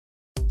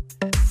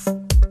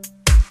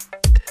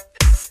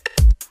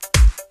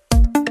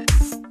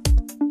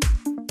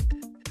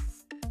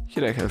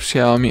Here I have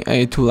Xiaomi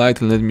A2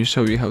 Lite, and let me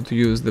show you how to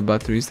use the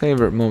battery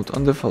saver mode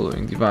on the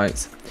following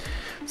device.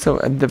 So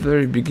at the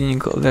very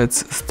beginning,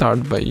 let's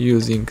start by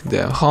using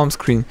the home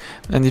screen,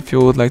 and if you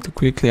would like to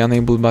quickly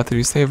enable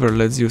battery saver,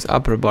 let's use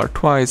upper bar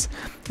twice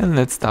and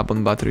let's tap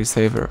on battery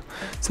saver.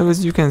 So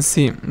as you can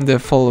see, the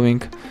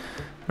following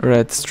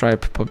red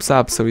stripe pops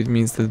up, so it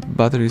means that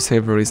battery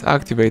saver is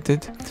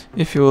activated.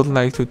 If you would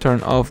like to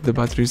turn off the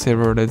battery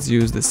saver, let's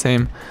use the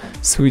same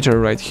switcher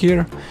right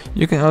here.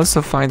 You can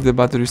also find the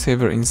battery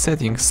saver in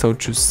settings, so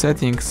choose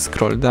settings,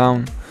 scroll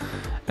down,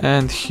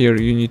 and here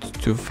you need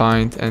to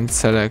find and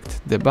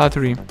select the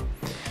battery.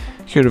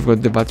 Here we've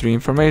got the battery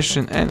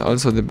information and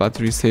also the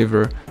battery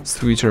saver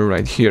switcher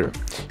right here.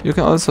 You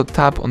can also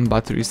tap on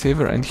battery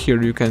saver, and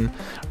here you can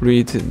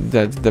read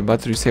that the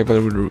battery saver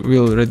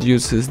will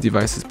reduce this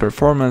device's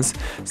performance,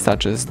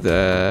 such as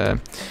the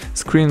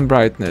screen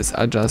brightness,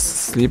 adjust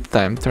sleep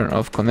time, turn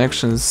off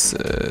connections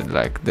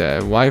like the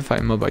Wi-Fi,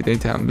 mobile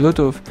data and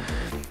Bluetooth.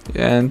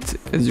 And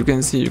as you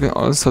can see, you can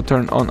also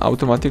turn on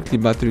automatically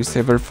battery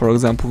saver, for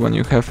example when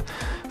you have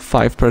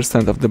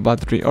 5% of the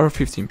battery or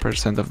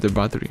 15% of the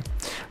battery.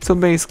 So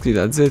basically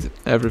that's it,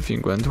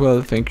 everything went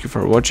well, thank you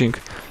for watching.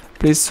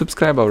 Please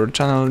subscribe our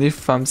channel, leave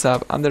thumbs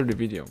up under the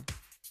video.